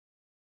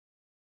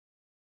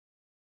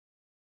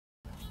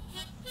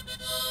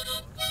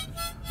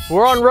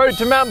We're en route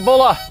to Mount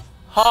Buller,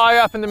 high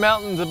up in the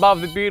mountains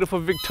above the beautiful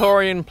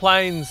Victorian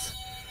plains,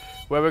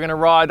 where we're going to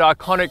ride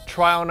iconic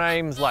trail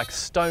names like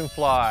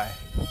Stonefly,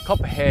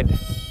 Copperhead,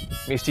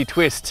 Misty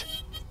Twist.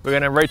 We're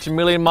going to reach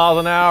 1,000,000 miles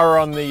an hour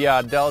on the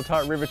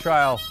Delatite River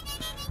Trail.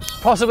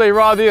 Possibly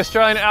ride the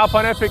Australian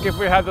Alpine Epic if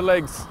we have the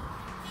legs.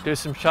 Do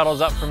some shuttles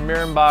up from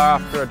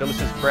Mirambar after a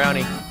delicious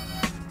brownie.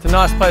 It's a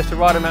nice place to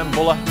ride at Mount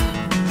Buller.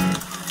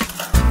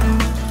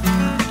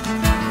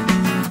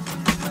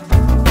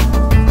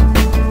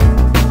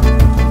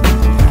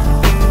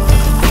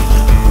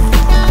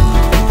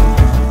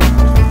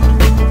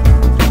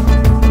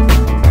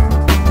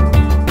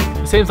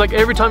 Seems like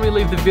every time you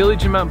leave the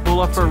village in Mount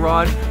Buller for a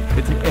ride,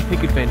 it's an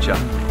epic adventure.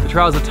 The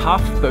trails are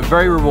tough, but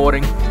very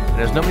rewarding, and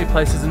there's not many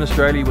places in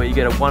Australia where you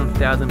get a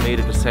 1,000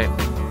 metre descent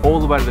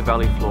all the way to the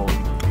valley floor.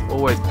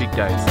 Always big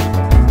days.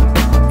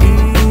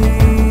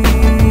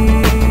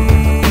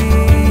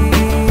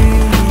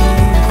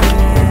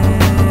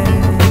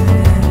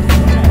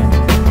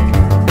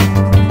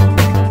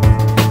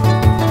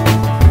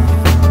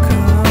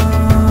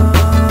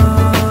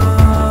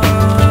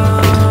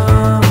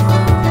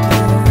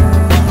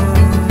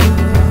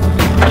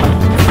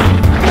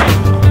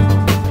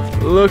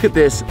 Look at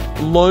this,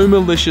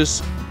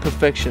 low-malicious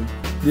perfection.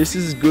 This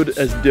is as good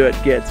as dirt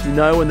gets. You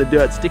know when the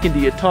dirt's sticking to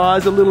your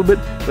tires a little bit,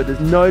 but there's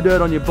no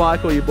dirt on your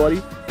bike or your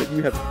body, but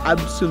you have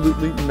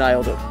absolutely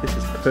nailed it. This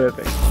is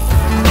perfect.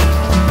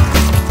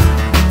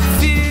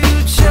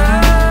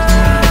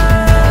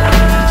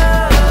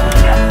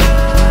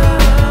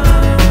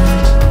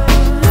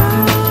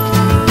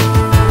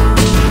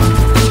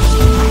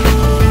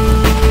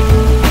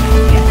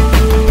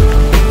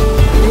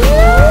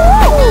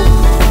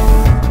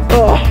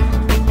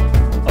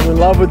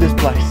 Love with this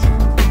place.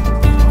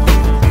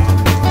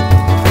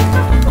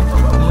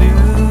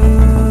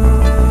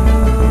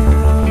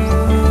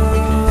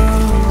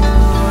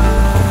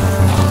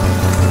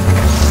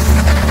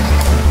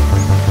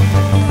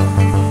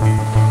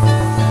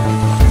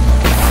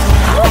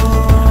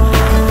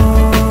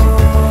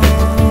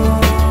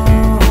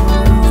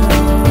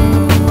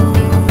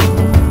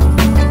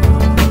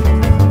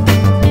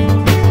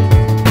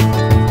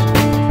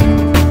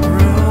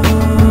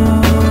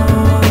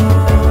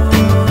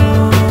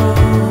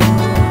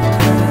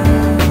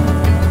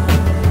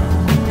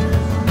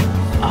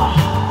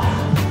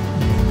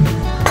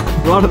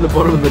 Right at the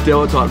bottom of the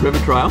Delatite River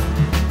Trail,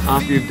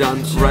 after you've done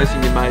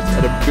racing your mates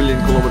at 1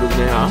 billion kilometres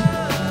an hour,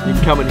 you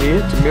can come in here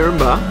to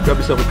Mirambar, grab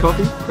yourself a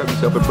coffee, grab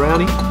yourself a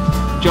brownie,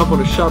 jump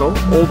on a shuttle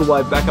all the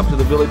way back up to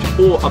the village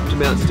or up to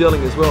Mount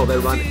Sterling as well. They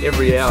run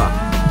every hour.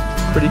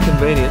 Pretty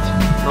convenient.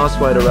 Nice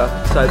way to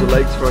save the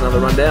legs for another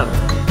run down.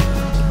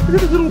 Look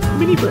at this little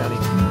mini brownie.